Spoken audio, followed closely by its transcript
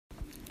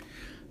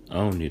I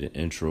don't need an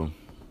intro.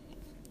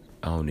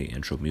 I don't need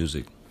intro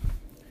music.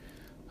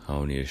 I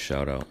don't need a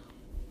shout out.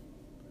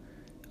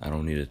 I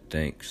don't need a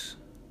thanks.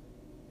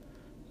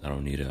 I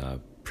don't need a I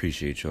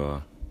appreciate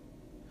y'all.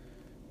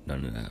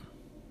 None of that.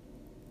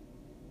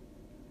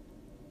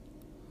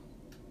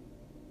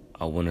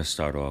 I want to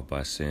start off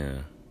by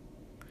saying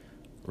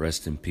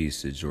rest in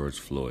peace to George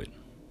Floyd.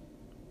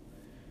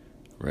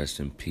 Rest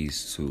in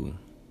peace to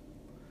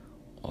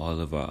all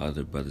of our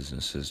other brothers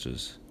and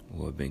sisters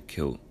who have been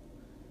killed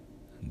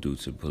due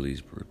to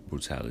police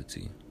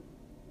brutality.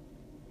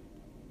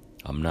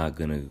 I'm not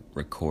going to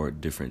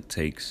record different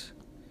takes.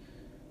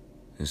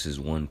 This is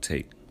one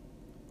take,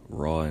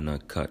 raw and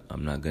uncut.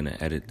 I'm not going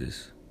to edit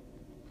this.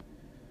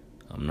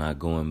 I'm not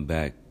going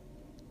back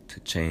to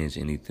change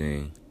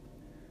anything.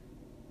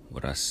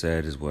 What I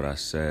said is what I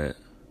said.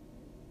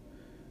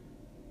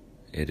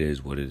 It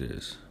is what it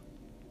is.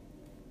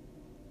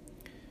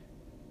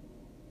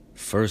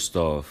 First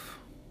off,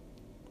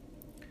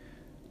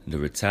 the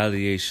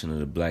retaliation of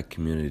the black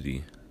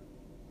community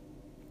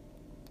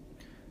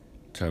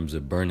in terms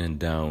of burning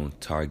down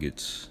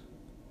targets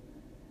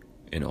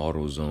in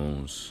auto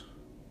zones,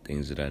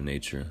 things of that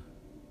nature,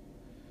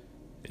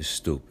 is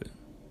stupid.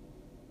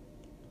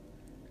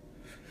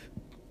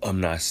 I'm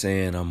not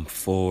saying I'm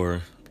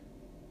for...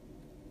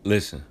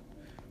 Listen,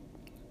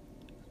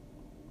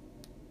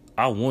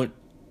 I want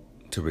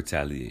to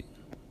retaliate.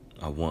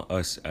 I want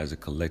us as a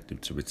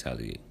collective to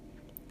retaliate.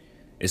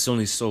 It's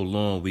only so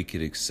long we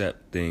could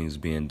accept things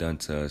being done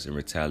to us and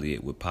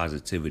retaliate with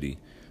positivity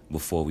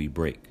before we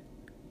break.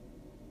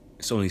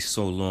 It's only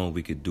so long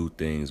we could do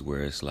things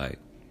where it's like,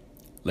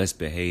 let's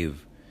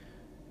behave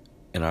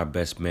in our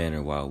best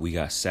manner while we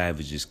got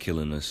savages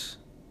killing us,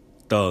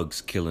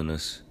 thugs killing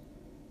us.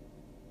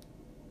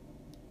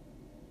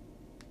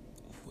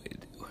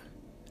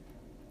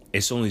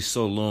 It's only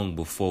so long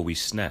before we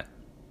snap.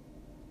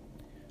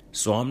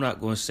 So I'm not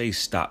going to say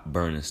stop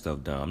burning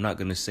stuff down. I'm not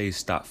going to say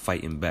stop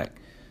fighting back.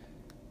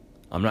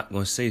 I'm not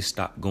going to say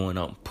stop going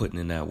out and putting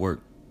in that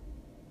work.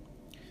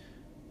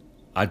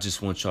 I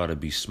just want y'all to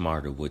be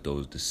smarter with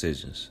those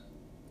decisions.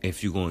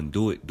 If you're going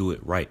to do it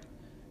right.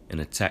 And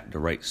attack the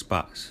right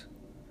spots.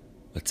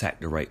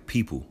 Attack the right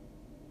people.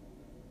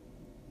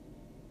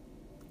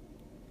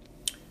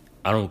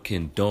 I don't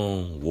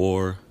condone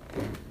war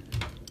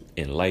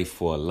and life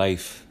for a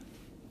life.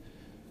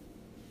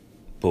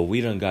 But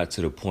we done got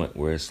to the point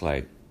where it's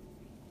like,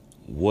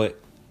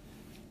 what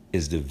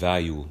is the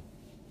value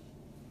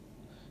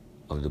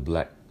of the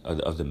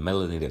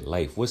melanated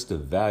life? What's the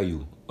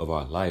value of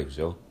our lives,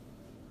 yo?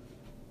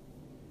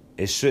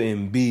 It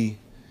shouldn't be,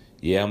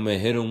 yeah, I'm going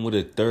to hit him with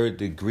a third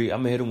degree. I'm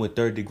going to hit him with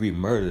third degree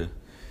murder.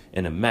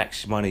 And the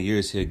max amount of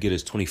years he'll get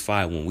is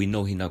 25 when we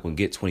know he's not going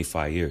to get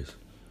 25 years.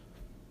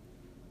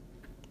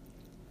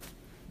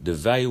 The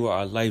value of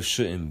our life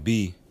shouldn't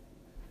be,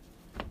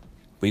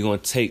 we're going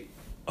to take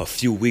a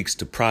few weeks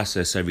to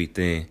process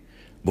everything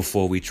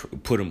before we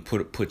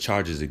put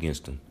charges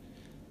against them.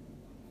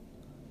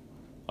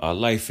 Our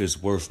life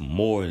is worth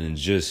more than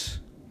just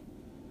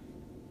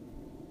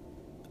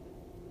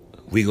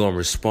we gonna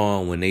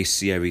respond when they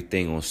see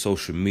everything on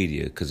social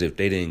media, because if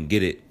they didn't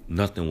get it,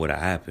 nothing would have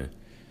happened.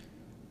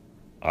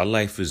 Our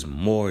life is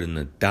more than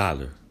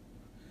 $1.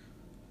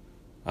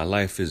 Our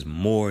life is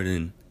more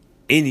than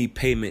any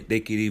payment they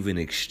could even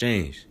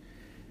exchange.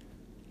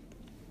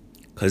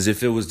 Because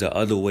if it was the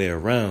other way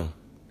around,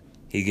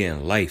 he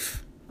getting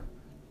life.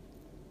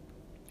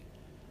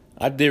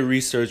 I did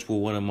research with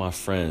one of my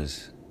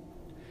friends.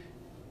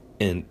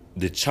 And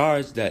the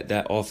charge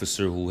that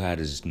officer who had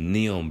his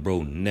knee on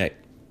bro's neck,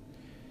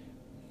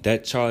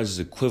 that charge is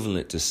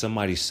equivalent to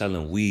somebody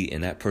selling weed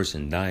and that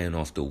person dying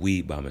off the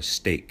weed by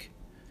mistake.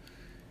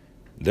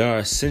 They are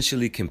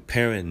essentially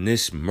comparing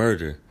this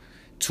murder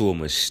to a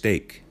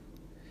mistake,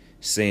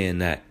 saying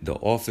that the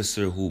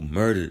officer who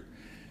murdered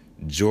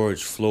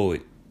George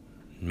Floyd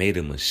made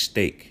a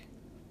mistake.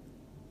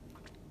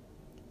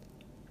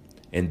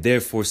 And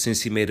therefore,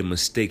 since he made a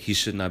mistake, he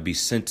should not be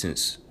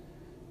sentenced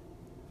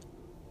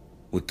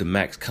with the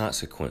max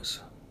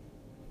consequence.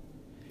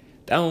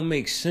 That don't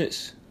make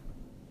sense.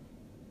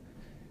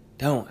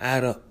 That don't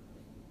add up.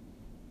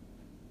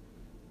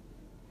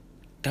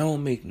 That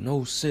don't make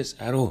no sense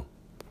at all.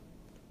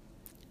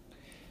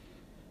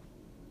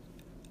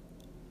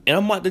 And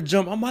I'm about to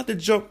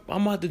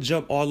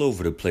jump all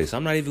over the place.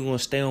 I'm not even going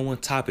to stay on one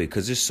topic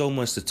because there's so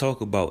much to talk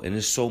about and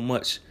there's so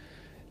much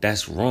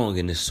that's wrong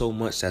and there's so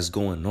much that's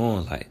going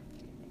on. Like,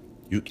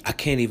 I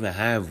can't even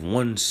have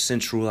one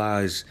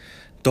centralized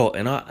thought.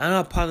 And I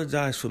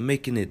apologize for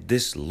making it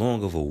this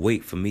long of a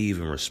wait for me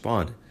even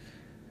responding.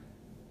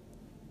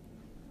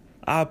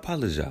 I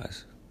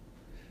apologize.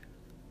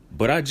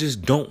 But I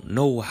just don't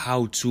know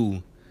how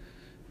to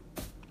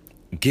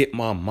get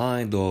my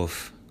mind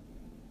off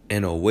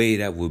in a way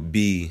that would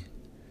be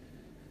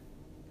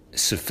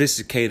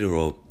sophisticated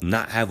or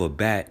not have a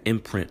bad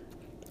imprint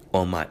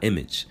on my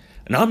image.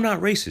 And I'm not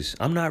racist.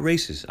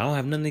 I don't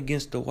have nothing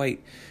against the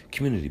white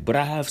community. But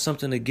I have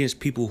something against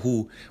people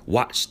who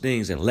watch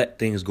things and let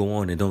things go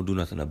on and don't do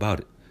nothing about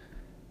it.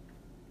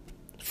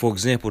 For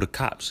example, the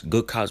cops,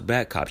 good cops,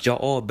 bad cops, y'all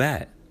all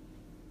bad.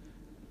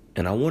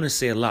 And I want to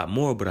say a lot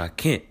more, but I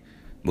can't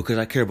because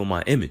I care about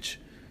my image.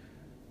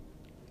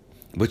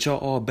 But y'all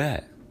all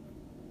bad.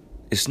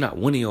 It's not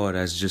one of y'all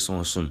that's just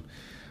on some,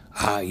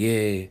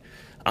 yeah,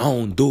 I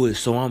don't do it,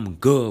 so I'm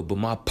good, but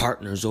my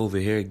partner's over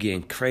here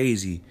getting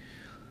crazy.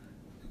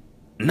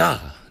 Nah,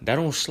 that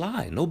don't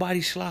slide.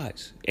 Nobody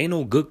slides. Ain't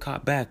no good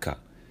cop, bad cop.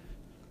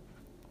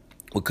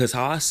 Because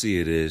how I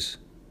see it is,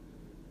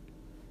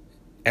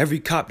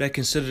 every cop that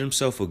considered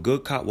himself a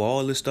good cop while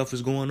all this stuff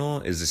is going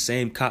on is the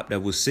same cop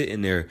that was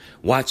sitting there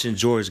watching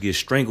George get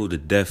strangled to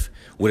death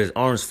with his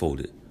arms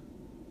folded.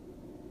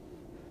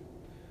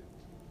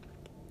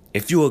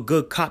 If you a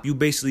good cop, you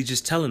basically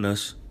just telling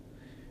us,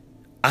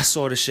 I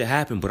saw this shit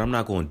happen, but I'm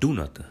not going to do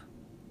nothing.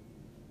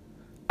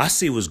 I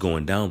see what's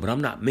going down, but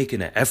I'm not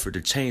making an effort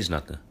to change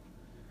nothing.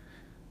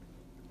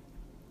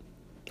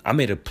 I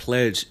made a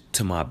pledge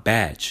to my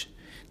badge.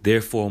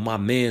 Therefore, my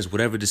man's,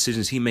 whatever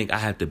decisions he make, I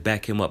have to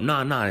back him up.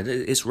 Nah,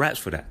 it's raps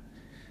for that.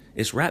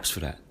 It's raps for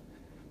that.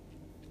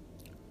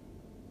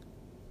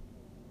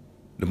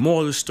 The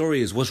moral of the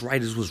story is what's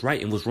right is what's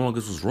right and what's wrong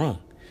is what's wrong.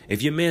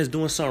 If your man's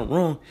doing something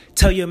wrong,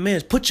 tell your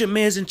mans, put your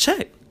mans in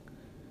check.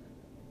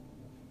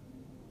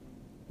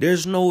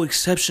 There's no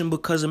exception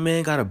because a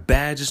man got a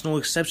badge. There's no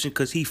exception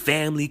because he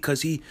family,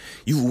 because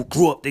you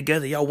grew up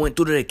together. Y'all went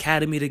through the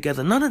academy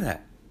together. None of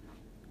that.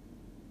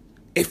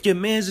 If your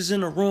mans is in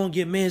the wrong,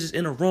 your mans is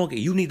in the wrong, and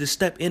you need to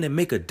step in and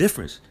make a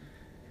difference.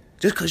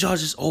 Just because y'all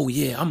just,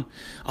 I'm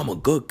a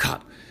good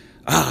cop.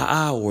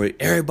 Or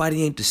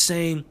everybody ain't the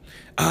same.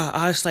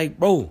 It's like,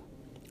 bro,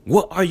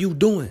 what are you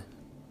doing?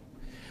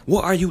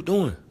 What are you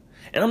doing?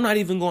 And I'm not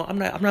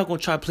going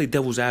to try to play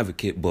devil's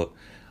advocate, but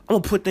I'm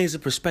going to put things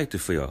in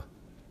perspective for y'all.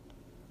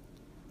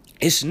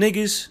 It's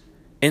niggas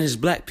and it's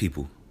black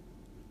people.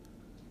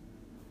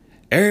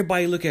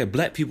 Everybody look at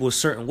black people a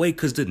certain way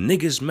because the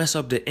niggas mess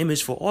up the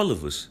image for all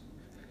of us.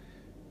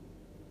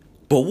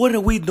 But what are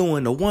we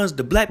doing?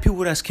 The black people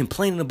that's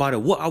complaining about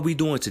it, what are we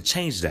doing to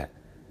change that?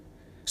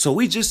 So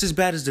we just as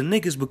bad as the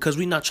niggas because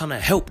we not trying to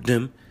help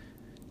them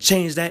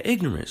change that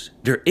ignorance.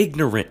 They're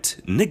ignorant.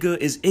 Nigga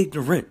is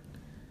ignorant.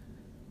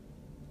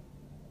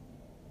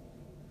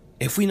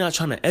 If we not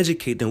trying to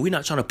educate them, we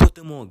not trying to put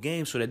them on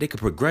game so that they can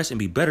progress and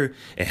be better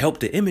and help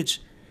the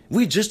image,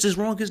 we just as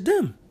wrong as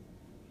them.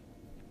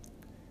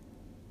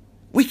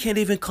 We can't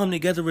even come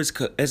together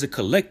as a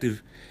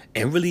collective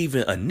and really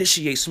even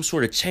initiate some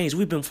sort of change.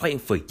 We've been fighting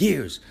for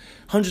years,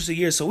 hundreds of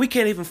years, so we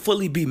can't even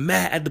fully be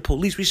mad at the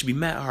police. We should be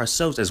mad at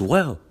ourselves as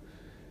well.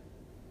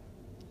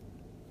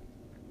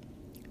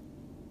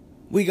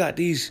 We got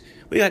these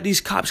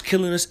cops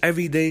killing us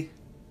every day,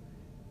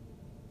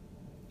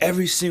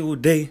 every single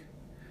day.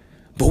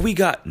 But we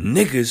got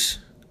niggas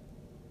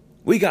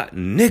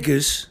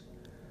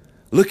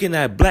looking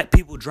at black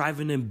people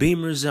driving in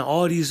Beamers and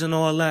Audis and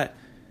all that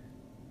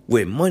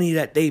with money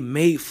that they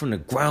made from the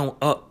ground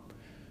up,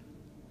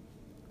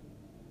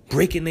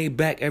 breaking their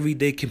back every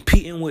day,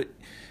 competing with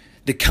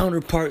the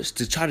counterparts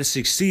to try to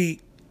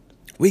succeed.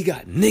 We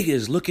got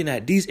niggas looking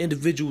at these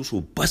individuals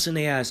who busting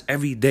their ass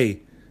every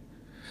day,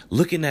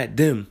 looking at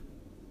them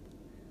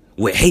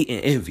with hate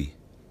and envy.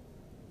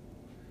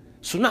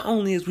 So not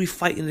only is we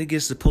fighting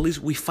against the police,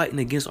 we fighting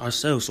against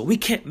ourselves. So we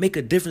can't make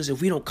a difference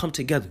if we don't come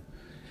together.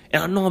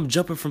 And I know I'm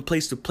jumping from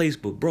place to place,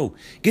 but bro,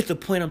 get the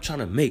point I'm trying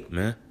to make,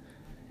 man.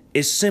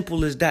 It's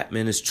simple as that,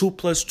 man. It's 2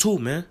 + 2,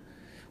 man.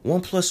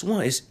 1 +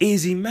 1. It's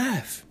easy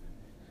math.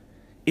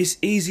 It's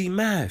easy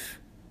math.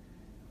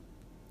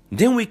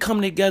 Then we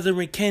come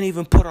together and can't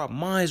even put our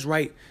minds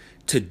right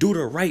to do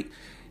the right.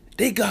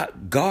 They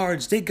got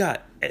guards. They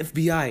got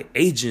FBI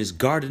agents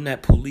guarding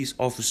that police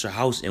officer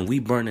house, and we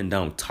burning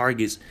down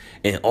Targets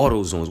and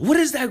auto zones. What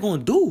is that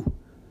going to do?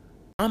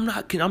 I'm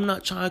not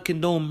trying to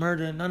condone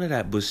murder and none of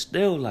that, but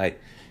still,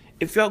 like,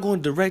 if y'all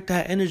going to direct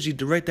that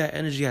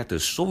energy at the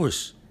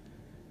source.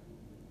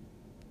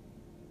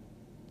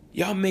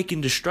 Y'all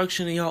making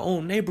destruction in your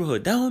own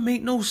neighborhood. That don't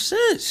make no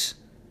sense.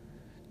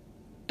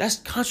 That's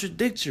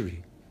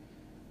contradictory.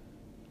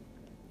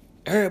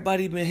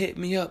 Everybody been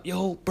hitting me up.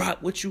 Yo, Brock,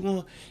 you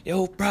gonna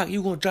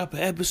drop an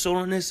episode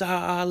on this?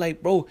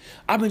 Like, bro,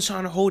 I've been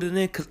trying to hold it in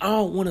because I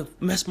don't want to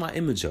mess my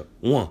image up.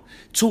 1.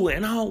 2,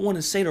 and I don't want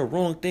to say the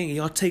wrong thing and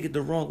y'all take it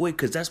the wrong way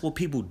because that's what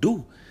people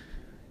do.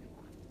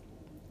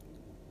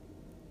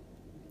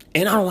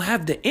 And I don't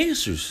have the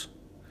answers.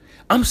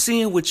 I'm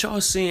seeing what y'all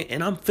seeing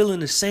and I'm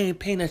feeling the same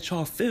pain that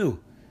y'all feel.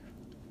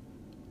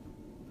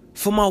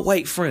 For my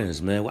white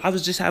friends, man. I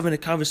was just having a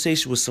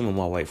conversation with some of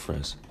my white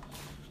friends.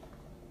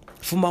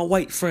 For my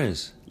white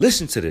friends,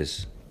 listen to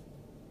this.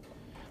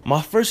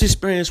 My first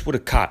experience with a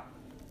cop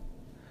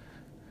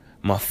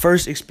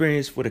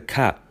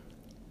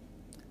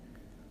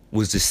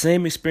was the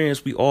same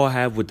experience we all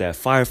have with that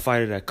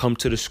firefighter that come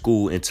to the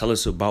school and tell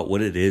us about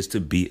what it is to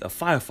be a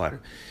firefighter.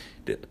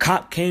 The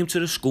cop came to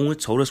the school and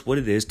told us what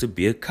it is to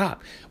be a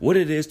cop, what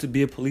it is to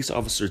be a police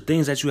officer,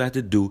 things that you have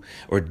to do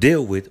or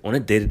deal with on a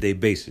day-to-day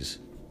basis.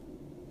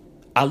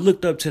 I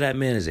looked up to that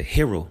man as a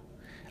hero.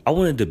 I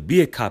wanted to be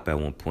a cop at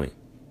one point.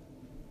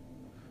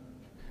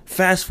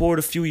 Fast forward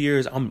a few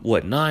years, I'm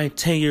 9,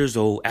 10 years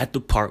old at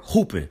the park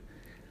hooping.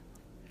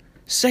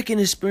 Second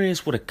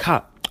experience with a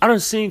cop. I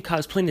done seen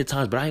cops plenty of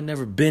times, but I ain't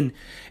never been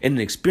in an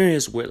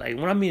experience where, like,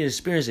 when I mean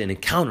experience, an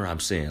encounter, I'm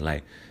saying,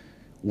 like,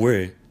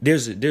 where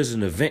there's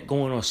an event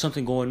going on,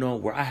 something going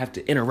on where I have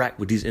to interact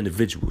with these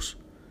individuals.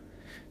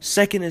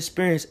 Second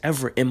experience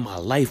ever in my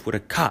life with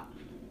a cop.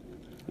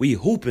 We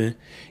hooping,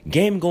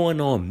 game going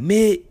on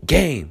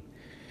mid-game.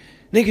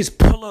 Niggas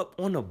pull up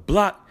on the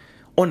block,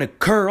 on the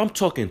curb. I'm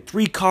talking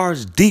 3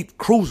 cars deep,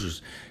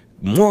 cruisers.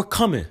 More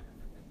coming.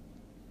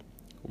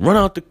 Run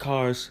out the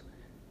cars,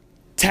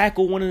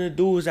 tackle one of the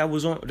dudes that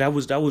was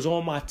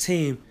on my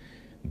team,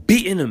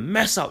 beating the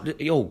mess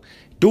out. Yo,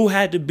 dude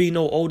had to be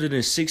no older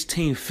than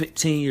 16,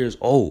 15 years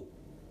old.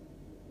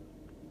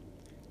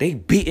 They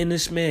beating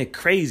this man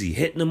crazy,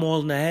 hitting him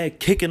all in the head,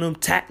 kicking him,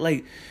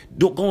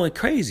 going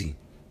crazy.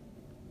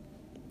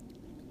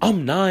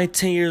 I'm 9,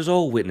 10 years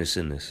old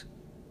witnessing this.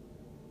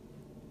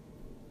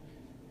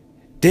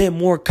 Then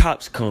more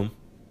cops come.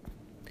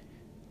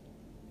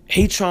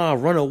 He trying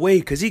to run away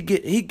because he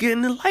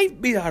getting the life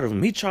beat out of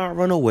him. He trying to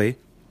run away.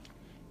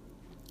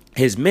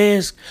 His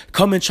mans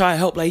come and try to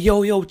help, like,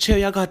 yo, chill,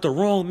 y'all got the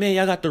wrong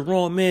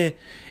man.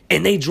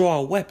 And they draw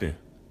a weapon.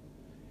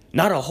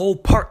 Not a whole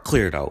park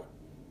cleared out.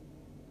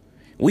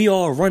 We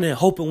all running,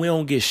 hoping we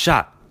don't get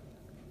shot.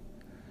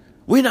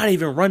 We're not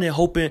even running,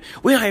 hoping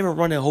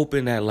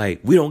that,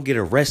 like, we don't get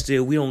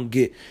arrested. We don't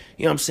get,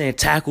 you know what I'm saying,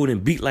 tackled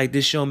and beat like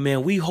this young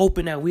man. We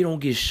hoping that we don't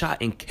get shot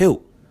and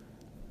killed.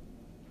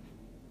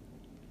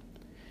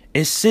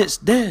 And since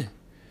then,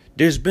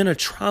 there's been a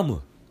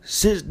trauma.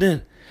 Since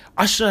then,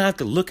 I shouldn't have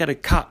to look at a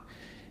cop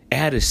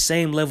and have the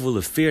same level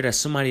of fear that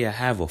somebody that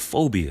have a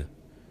phobia.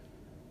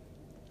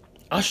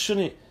 I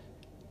shouldn't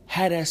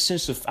have that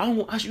sense of,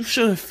 you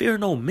shouldn't fear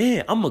no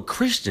man. I'm a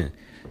Christian.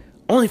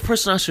 Only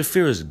person I should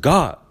fear is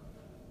God.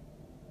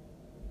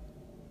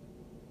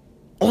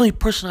 Only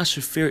person I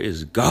should fear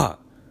is God.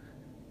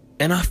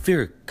 And I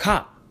fear a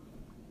cop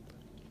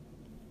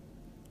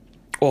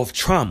of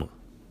trauma.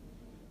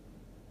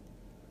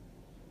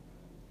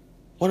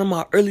 One of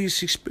my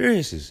earliest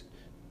experiences.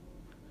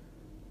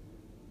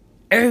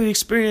 Every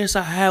experience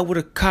I had with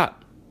a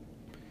cop,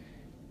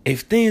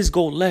 if things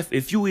go left,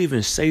 if you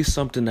even say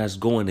something that's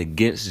going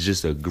against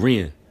just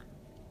agreeing,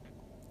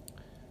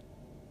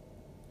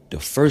 the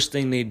first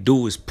thing they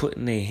do is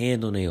putting their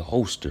hand on their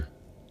holster.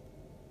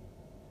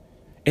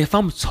 If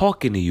I'm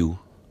talking to you,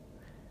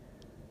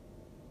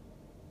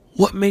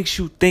 what makes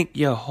you think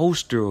your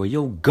holster or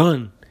your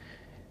gun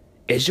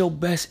is your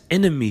best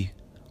enemy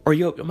or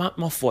your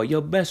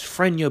best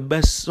friend, your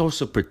best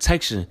source of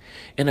protection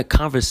in a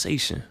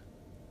conversation?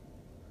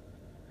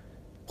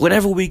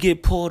 Whenever we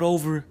get pulled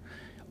over,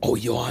 oh,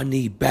 yo, I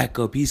need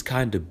backup. He's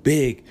kind of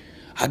big.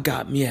 I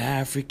got me an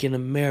African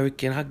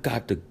American. I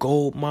got the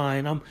gold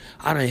mine.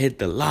 I done hit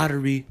the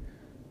lottery.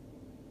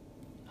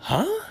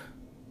 Huh?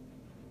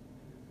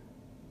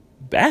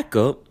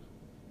 Backup?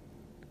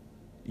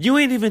 You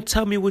ain't even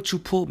tell me what you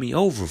pulled me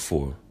over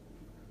for.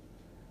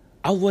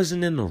 I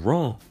wasn't in the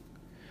wrong.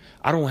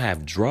 I don't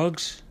have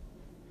drugs.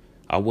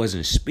 I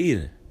wasn't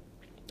speeding.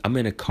 I'm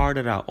in a car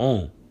that I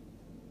own.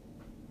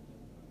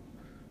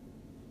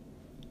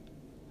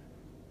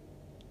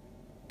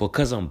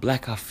 Because I'm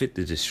black, I fit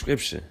the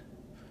description.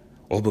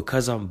 Or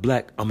because I'm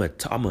black, I'm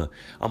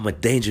a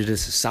danger to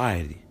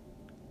society.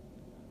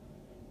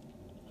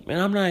 Man,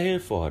 I'm not here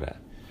for all that.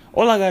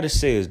 All I gotta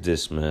say is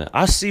this, man.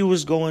 I see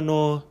what's going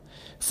on.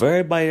 For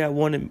everybody that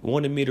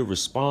wanted me to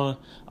respond,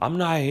 I'm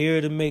not here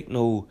to make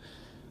no...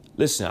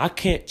 Listen, I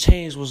can't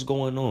change what's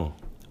going on.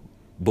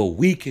 But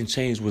we can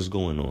change what's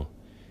going on.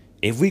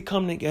 If we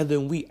come together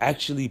and we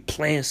actually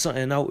plan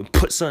something out and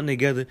put something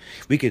together,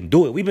 we can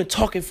do it. We've been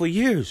talking for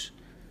years.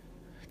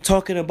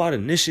 Talking about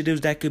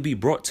initiatives that could be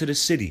brought to the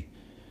city.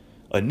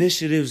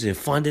 Initiatives and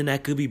funding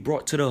that could be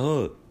brought to the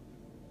hood.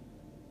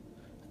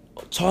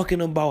 Talking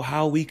about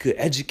how we could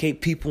educate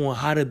people on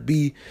how to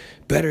be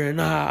better. And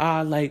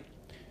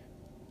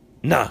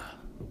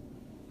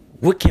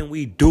what can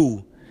we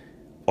do?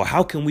 Or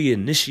how can we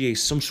initiate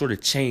some sort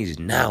of change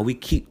now? We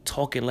keep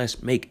talking,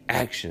 let's make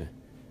action.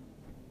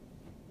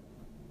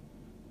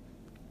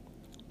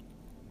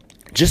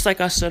 Just like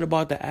I said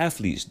about the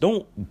athletes,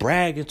 don't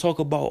brag and talk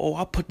about, oh,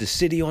 I put the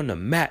city on the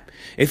map.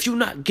 If you're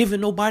not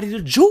giving nobody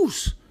the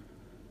juice,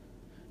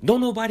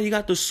 don't nobody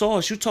got the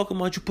sauce. You talking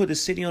about you put the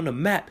city on the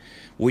map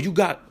where you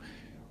got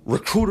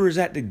recruiters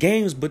at the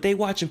games, but they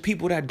watching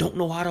people that don't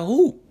know how to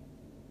hoop.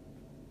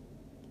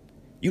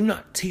 You're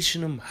not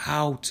teaching them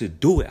how to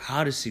do it,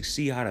 how to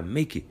succeed, how to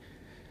make it.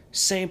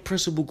 Same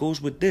principle goes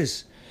with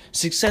this.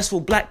 Successful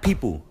black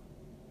people.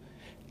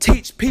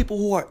 Teach people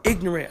who are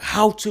ignorant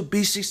how to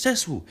be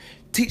successful.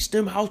 Teach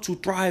them how to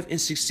thrive and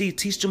succeed.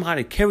 Teach them how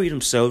to carry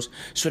themselves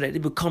so that they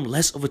become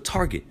less of a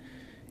target.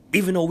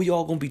 Even though we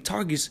all gonna be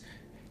targets,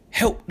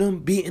 help them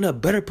be in a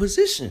better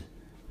position.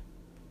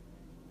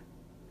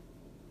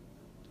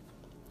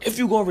 If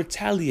you're gonna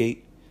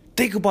retaliate,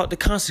 think about the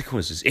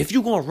consequences. If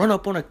you're gonna run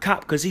up on a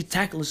cop because he's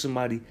tackling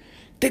somebody,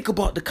 think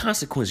about the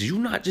consequences. You're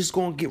not just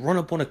gonna get run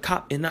up on a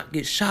cop and not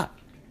get shot.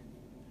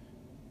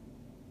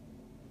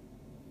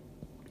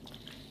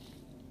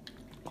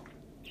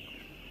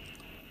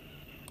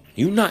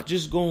 You're not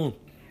just going to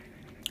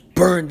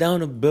burn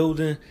down a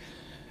building,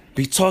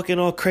 be talking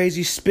all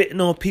crazy,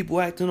 spitting on people,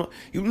 acting on.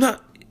 You're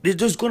not. There's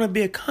just going to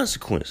be a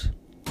consequence.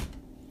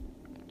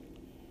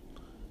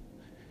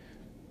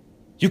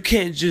 You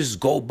can't just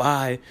go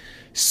by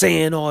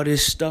saying all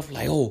this stuff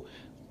like, oh,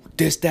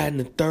 this, that, and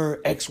the third,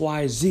 X,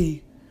 Y,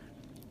 Z.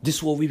 This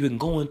is what we've been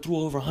going through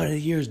over 100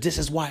 years. This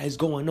is why it's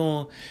going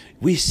on.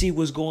 We see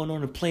what's going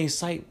on in plain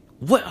sight.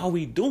 What are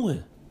we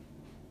doing?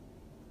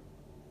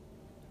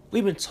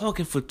 We've been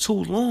talking for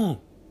too long.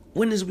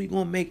 When is we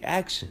going to make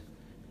action?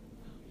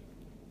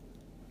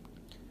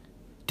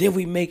 Did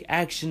we make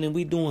action and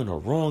we doing the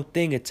wrong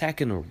thing,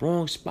 attacking the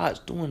wrong spots,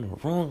 doing the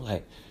wrong,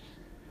 like...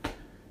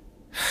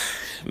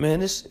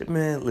 Man,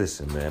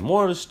 listen, man.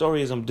 More of the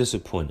story is I'm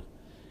disappointed.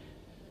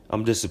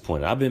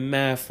 I've been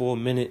mad for a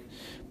minute,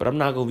 but I'm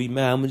not going to be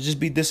mad. I'm going to just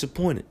be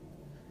disappointed.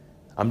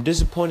 I'm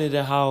disappointed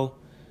at how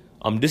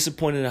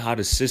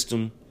the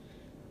system...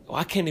 Well,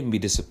 I can't even be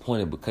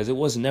disappointed because it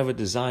was never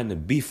designed to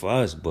be for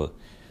us, but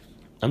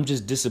I'm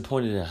just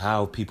disappointed in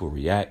how people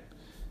react,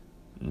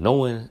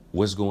 knowing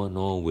what's going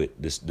on with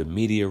the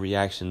media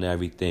reaction to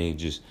everything,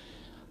 just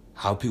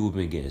how people have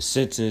been getting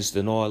sentenced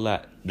and all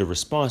that. The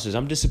responses,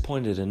 I'm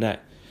disappointed in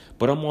that.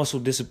 But I'm also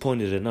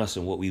disappointed in us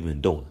and what we've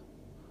been doing.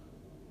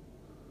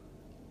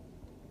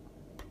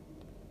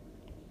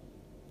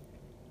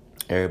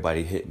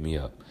 Everybody hit me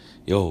up.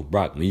 Yo,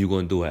 Brock, when you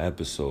gonna do an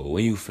episode?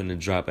 When you finna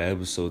drop an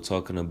episode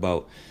talking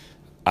about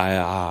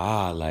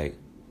like,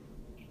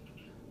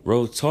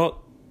 real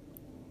talk?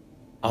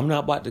 I'm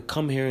not about to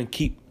come here and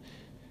keep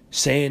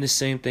saying the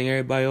same thing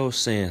everybody else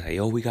saying. Hey,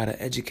 yo, we gotta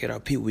educate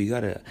our people. We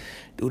gotta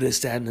do this,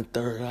 that, and the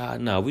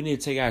third. No, we need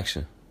to take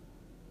action.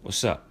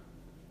 What's up?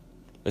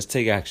 Let's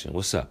take action.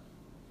 What's up?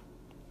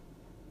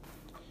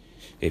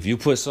 If you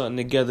put something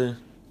together,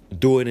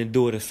 do it and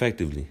do it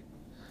effectively.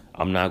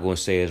 I'm not going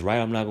to say it's right.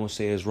 I'm not going to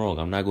say it's wrong.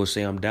 I'm not going to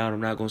say I'm down.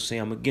 I'm not going to say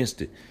I'm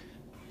against it.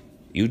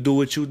 You do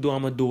what you do.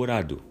 I'm going to do what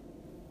I do.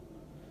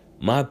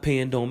 My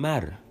opinion don't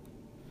matter.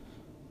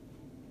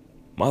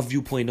 My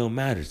viewpoint don't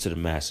matter to the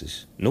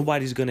masses.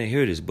 Nobody's going to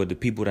hear this but the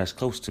people that's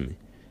close to me.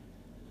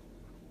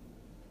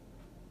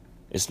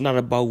 It's not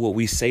about what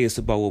we say. It's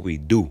about what we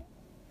do.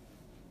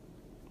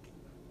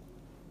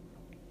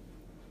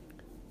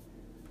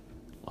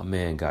 My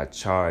man got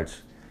charged.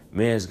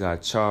 Man's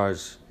got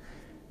charged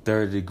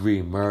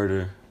 3rd-degree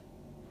murder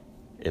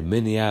in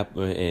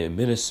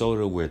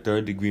Minnesota, where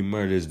 3rd-degree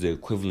murder is the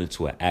equivalent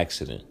to an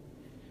accident.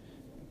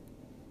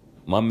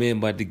 My man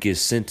about to get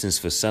sentenced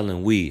for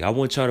selling weed. I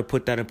want y'all to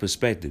put that in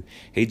perspective.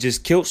 He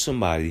just killed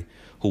somebody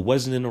who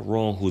wasn't in the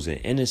wrong, who's an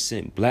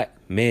innocent black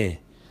man,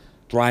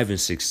 thriving,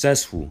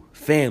 successful,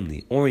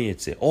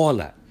 family-oriented, all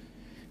that.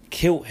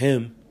 Killed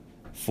him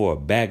for a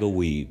bag of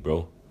weed,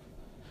 bro.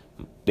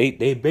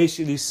 They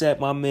basically said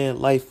my man's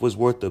life was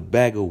worth a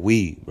bag of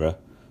weed, bro.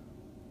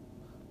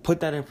 Put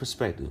that in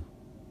perspective.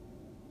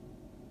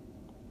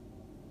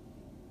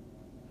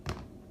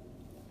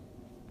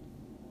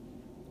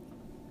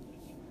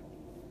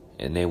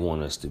 And they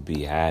want us to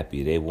be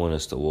happy. They want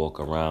us to walk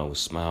around with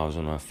smiles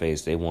on our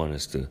face. They want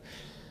us to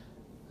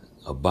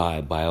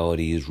abide by all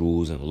these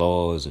rules and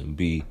laws and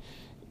be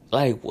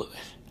like, what?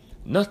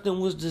 Nothing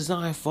was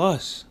designed for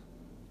us.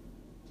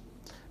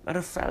 Matter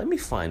of fact, let me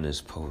find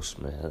this post,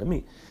 man. Let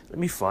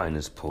me find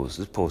this post.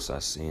 This post I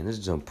seen. This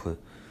jump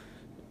put.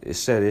 It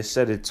said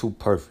it too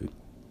perfect.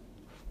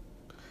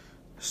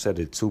 Said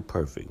it too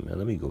perfect, man.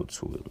 Let me go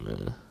to it,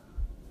 man.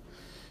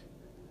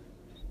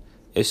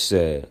 It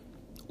said,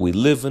 we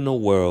live in a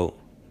world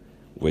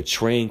where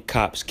trained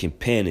cops can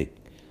panic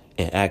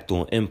and act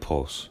on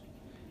impulse,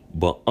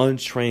 but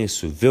untrained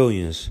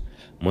civilians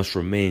must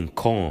remain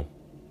calm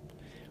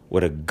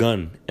with a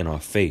gun in our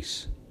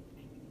face.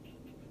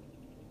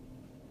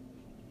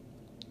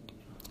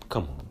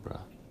 Come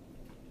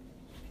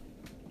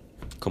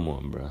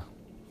on, bro.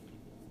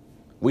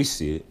 We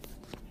see it.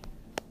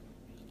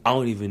 I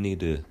don't even need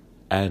to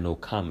add no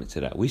comment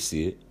to that. We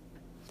see it.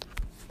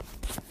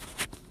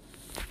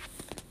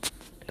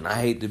 And I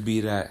hate to be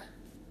that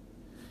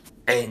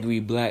angry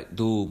black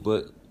dude,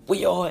 but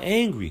we all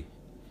angry.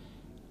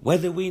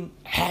 Whether we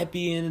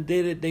happy in the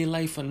day-to-day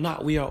life or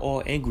not, we are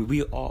all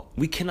angry.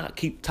 We cannot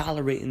keep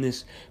tolerating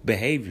this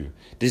behavior,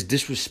 this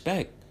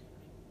disrespect.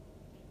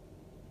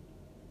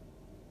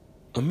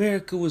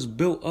 America was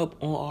built up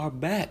on our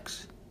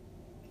backs,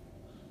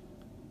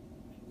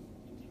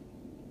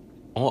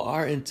 on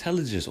our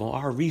intelligence, on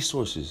our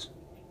resources.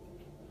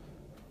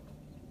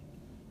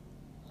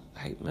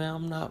 Like, man,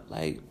 I'm not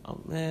like,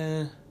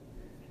 man,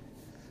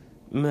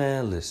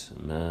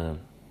 listen, man.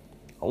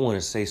 I want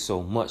to say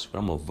so much, but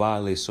I'm going to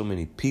violate so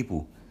many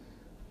people.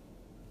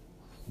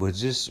 But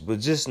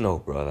just know,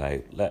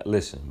 bro, like,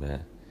 listen,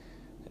 man.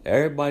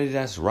 Everybody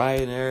that's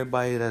rioting,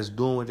 everybody that's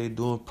doing what they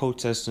doing,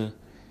 protesting,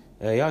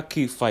 hey, y'all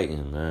keep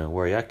fighting, man.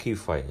 Y'all keep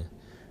fighting.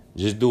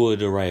 Just do it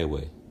the right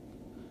way.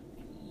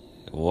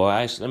 Well,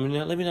 actually,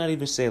 let me not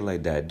even say it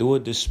like that. Do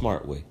it the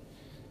smart way.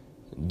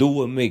 Do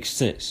what makes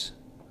sense.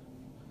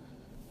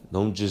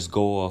 Don't just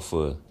go off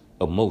of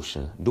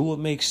emotion. Do what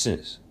makes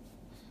sense.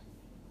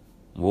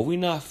 Well, we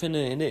not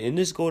finna, and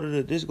this go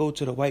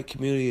to the white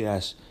community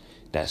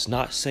that's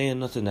not saying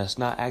nothing, that's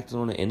not acting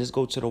on it, and this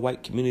go to the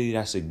white community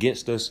that's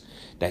against us,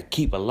 that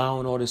keep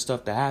allowing all this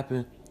stuff to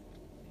happen.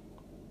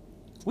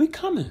 We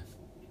coming.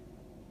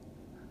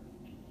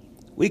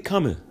 We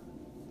coming.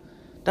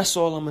 That's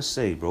all I'm gonna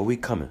say, bro. We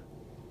coming.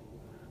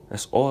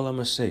 That's all I'm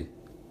gonna say.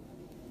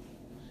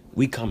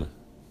 We coming.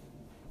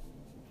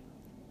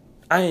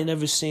 I ain't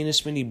never seen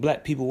this many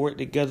black people work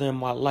together in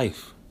my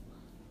life.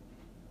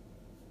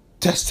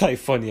 That's type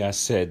funny I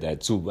said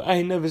that too, but I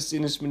ain't never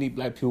seen this many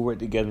black people work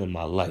together in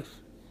my life.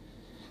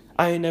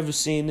 I ain't never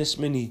seen this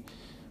many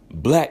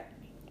black,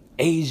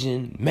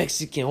 Asian,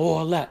 Mexican,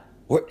 all that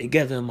work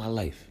together in my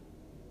life.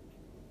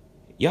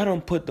 Y'all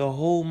done put the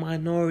whole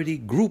minority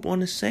group on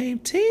the same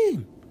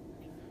team.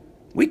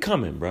 We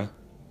coming, bruh.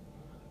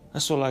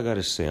 That's all I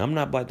gotta say. I'm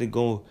not about to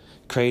go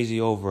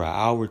crazy over an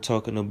hour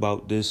talking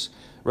about this.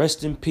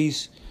 Rest in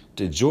peace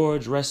to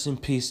George. Rest in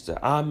peace to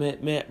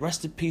Ahmed, man.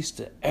 Rest in peace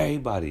to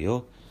everybody,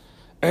 yo.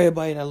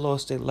 Everybody that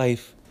lost their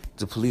life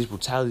to police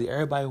brutality.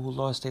 Everybody who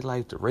lost their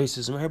life to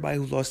racism. Everybody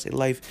who lost their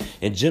life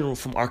in general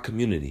from our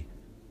community.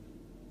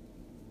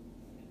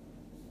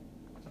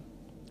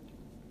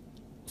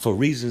 For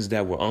reasons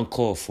that were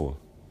uncalled for.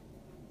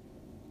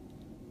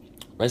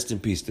 Rest in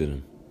peace to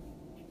them.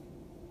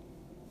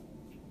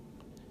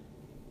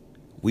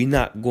 We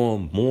not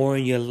going to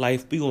mourn your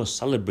life. We going to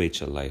celebrate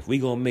your life. We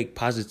going to make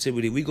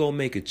positivity. We going to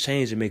make a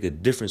change and make a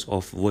difference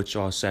off of what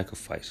y'all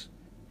sacrifice.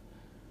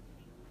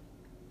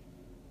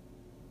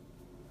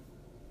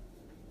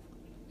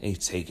 They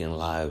taking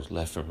lives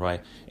left and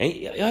right. And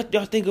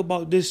y'all think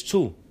about this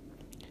too.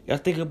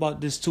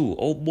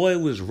 Old boy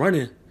was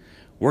running,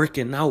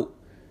 working out,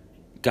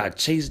 got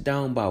chased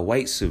down by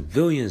white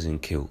civilians and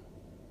killed.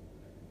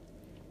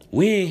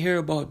 We ain't hear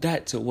about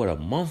that till a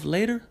month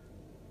later?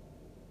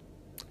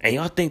 And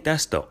y'all think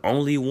that's the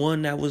only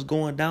one that was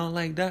going down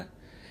like that?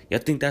 Y'all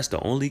think that's the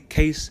only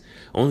case,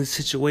 only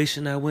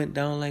situation that went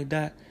down like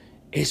that?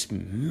 It's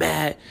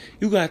mad.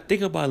 You gotta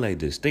think about it like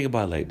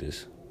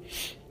this.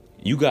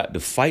 You got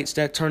the fights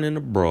that turn into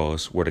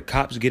brawls where the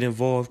cops get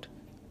involved.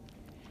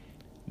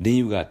 Then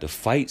you got the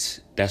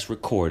fights that's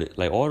recorded,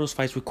 like all those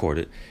fights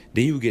recorded.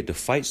 Then you get the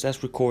fights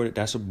that's recorded,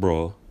 that's a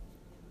brawl.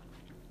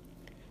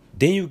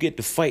 Then you get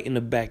the fight in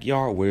the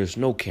backyard where there's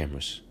no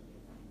cameras.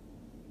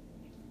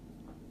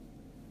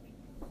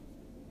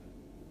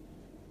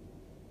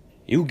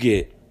 You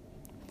get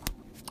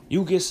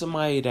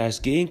somebody that's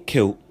getting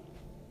killed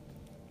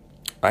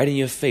right in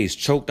your face,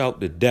 choked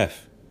out to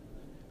death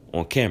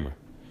on camera.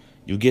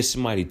 You get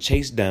somebody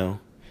chased down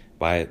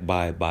by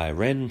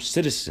random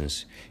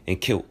citizens and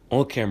killed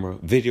on camera,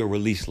 video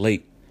released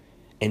late.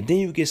 And then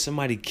you get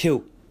somebody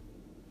killed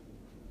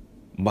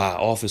by an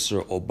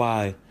officer or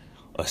by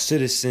a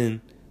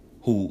citizen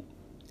who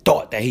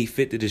thought that he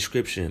fit the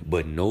description,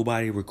 but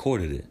nobody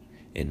recorded it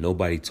and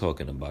nobody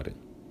talking about it.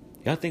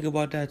 Y'all think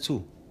about that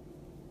too.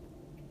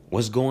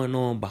 What's going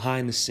on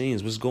behind the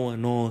scenes? What's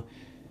going on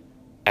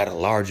at a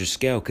larger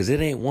scale? Because it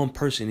ain't one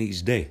person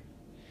each day.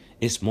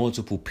 It's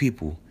multiple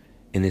people,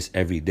 and it's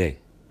every day.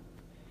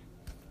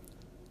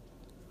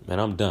 Man,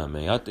 I'm done,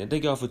 man.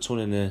 Thank y'all for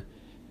tuning in.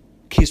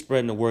 Keep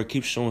spreading the word.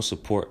 Keep showing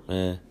support,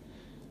 man.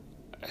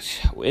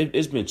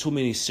 It's been too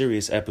many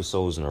serious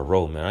episodes in a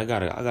row, man. I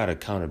gotta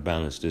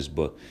counterbalance this,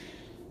 but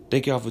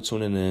thank y'all for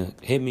tuning in.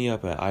 Hit me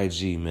up at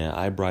IG, man.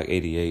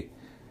 iBrock88.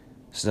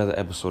 It's another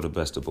episode of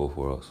Best of Both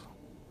Worlds.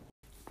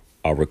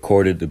 I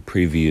recorded the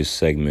previous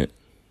segment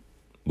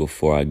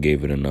before I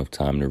gave it enough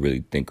time to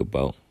really think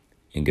about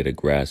and get a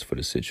grasp for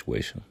the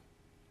situation.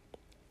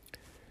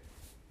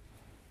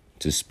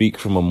 To speak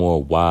from a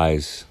more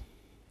wise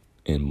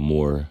and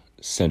more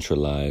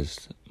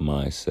centralized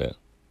mindset,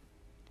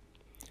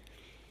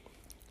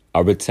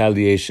 our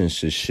retaliation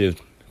should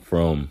shift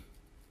from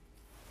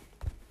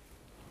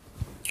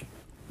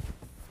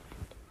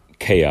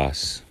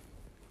chaos,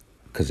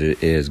 because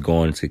it is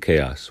going to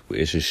chaos.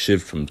 It should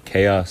shift from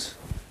chaos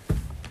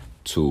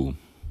to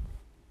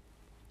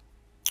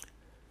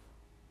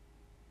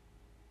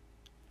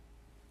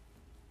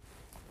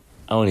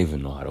I don't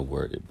even know how to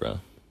word it, bro.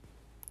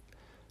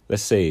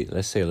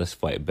 Let's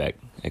fight back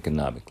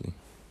economically.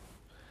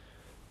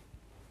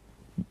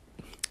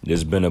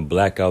 There's been a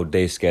blackout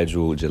day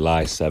scheduled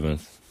July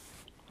 7th.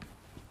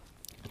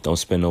 Don't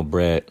spend no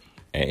bread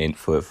at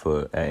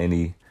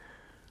any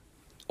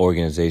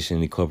organization,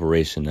 any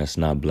corporation that's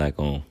not black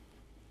owned.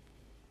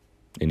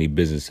 Any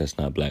business that's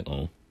not black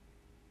owned.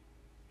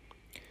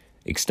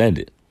 Extend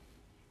it.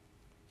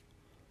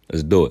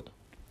 Let's do it.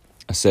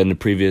 I said in the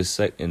previous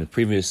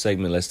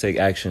segment, let's take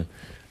action.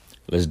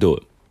 Let's do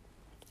it.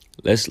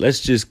 Let's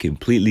just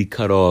completely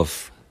cut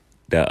off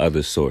that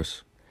other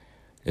source.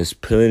 There's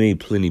plenty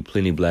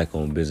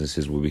black-owned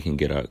businesses where we can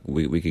get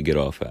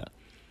off at.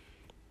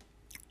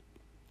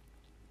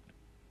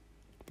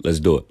 Let's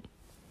do it.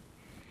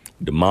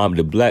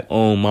 The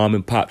black-owned mom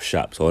and pop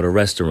shops or the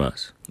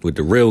restaurants with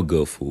the real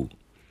good food.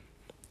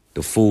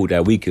 The food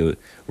that we could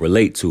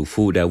relate to,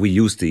 food that we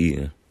used to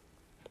eating.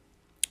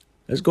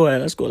 Let's go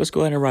ahead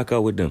and rock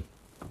out with them.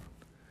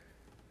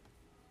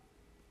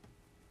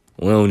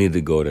 We don't need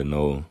to go to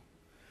no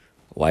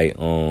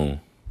white-owned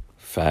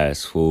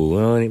fast food.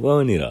 We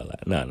don't need all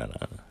that. No.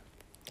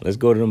 Let's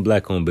go to them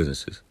black-owned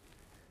businesses.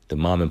 The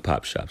mom and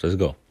pop shops. Let's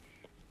go.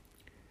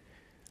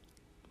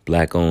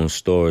 Black-owned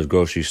stores,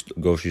 grocery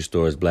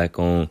stores,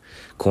 black-owned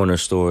corner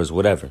stores,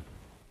 whatever.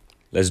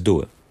 Let's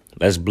do it.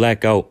 Let's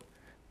black out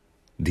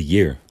the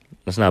year.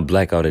 Let's not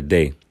black out a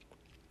day.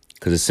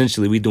 Because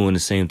essentially we doing the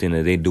same thing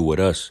that they do with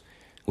us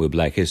with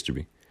Black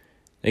History.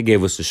 They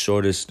gave us the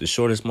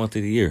shortest month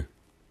of the year.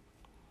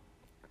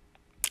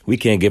 We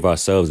can't give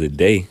ourselves a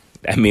day.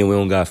 That means we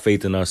don't got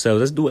faith in ourselves.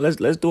 Let's do it.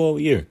 Let's do a whole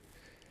year.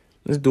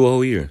 Let's do a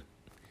whole year.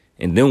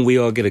 And then we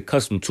all get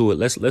accustomed to it.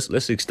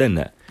 Let's extend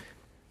that.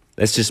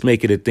 Let's just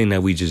make it a thing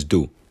that we just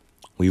do.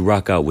 We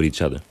rock out with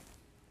each other.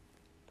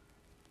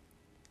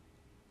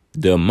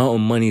 The amount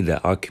of money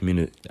that our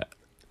community,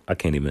 I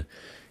can't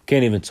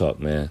even talk,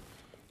 man.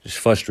 Just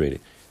frustrated.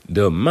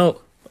 The amount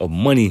of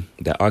money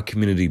that our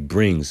community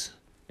brings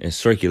and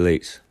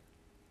circulates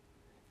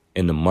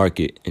in the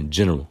market in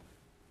general.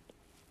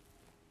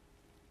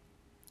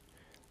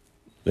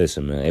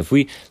 Listen, man,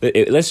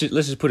 let's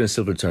just put it in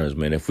simpler terms,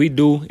 man. If we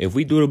do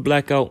the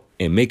blackout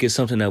and make it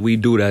something that we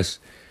do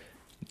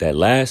that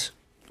lasts,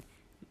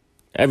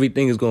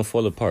 everything is gonna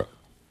fall apart.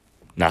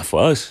 Not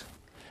for us,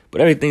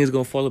 but everything is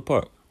gonna fall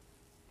apart.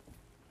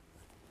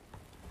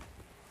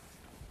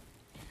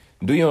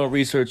 Do your own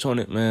research on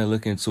it, man.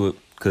 Look into it.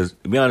 Because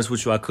to be honest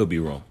with you, I could be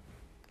wrong.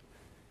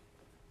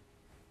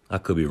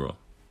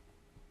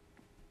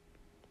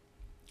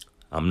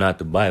 I'm not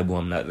the Bible.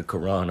 I'm not the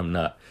Quran. I'm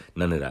not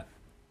none of that.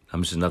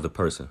 I'm just another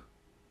person.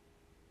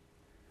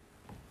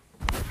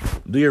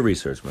 Do your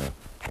research, man.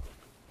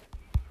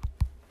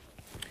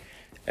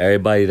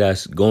 Everybody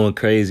that's going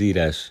crazy,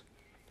 that's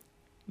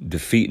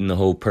defeating the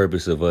whole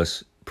purpose of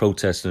us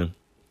protesting,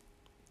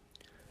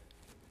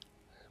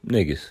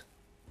 niggas.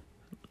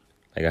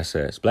 Like I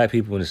said, it's black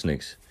people and it's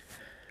niggas.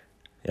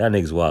 Y'all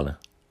niggas wildin'.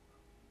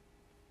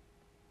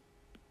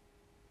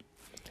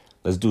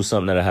 Let's do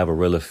something that'll have a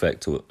real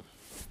effect to it.